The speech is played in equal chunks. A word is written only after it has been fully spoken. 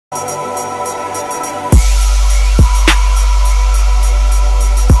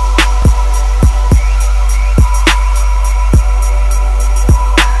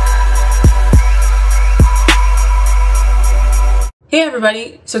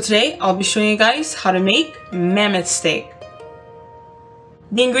everybody, so today I'll be showing you guys how to make mammoth steak.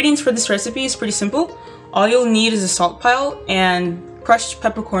 The ingredients for this recipe is pretty simple. All you'll need is a salt pile and crushed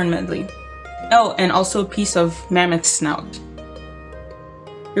peppercorn medley. Oh, and also a piece of mammoth snout.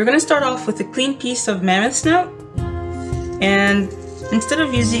 You're going to start off with a clean piece of mammoth snout, and instead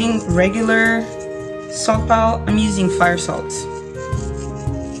of using regular salt pile, I'm using fire salt.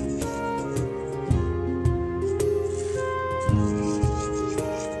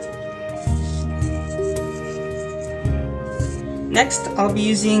 Next, I'll be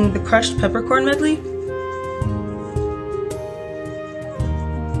using the crushed peppercorn medley.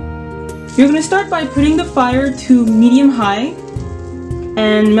 You're going to start by putting the fire to medium-high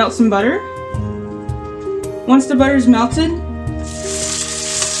and melt some butter. Once the butter is melted,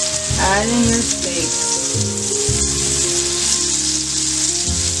 add in your steak.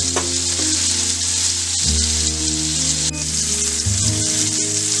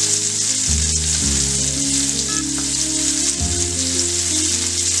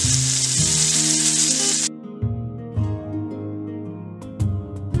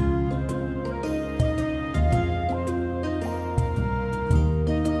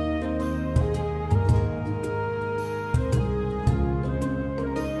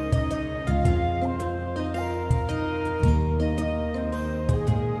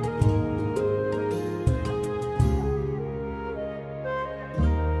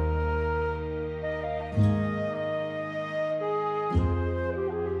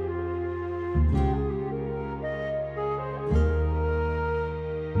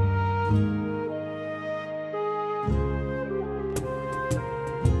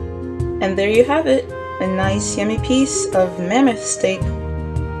 And there you have it, a nice yummy piece of mammoth steak.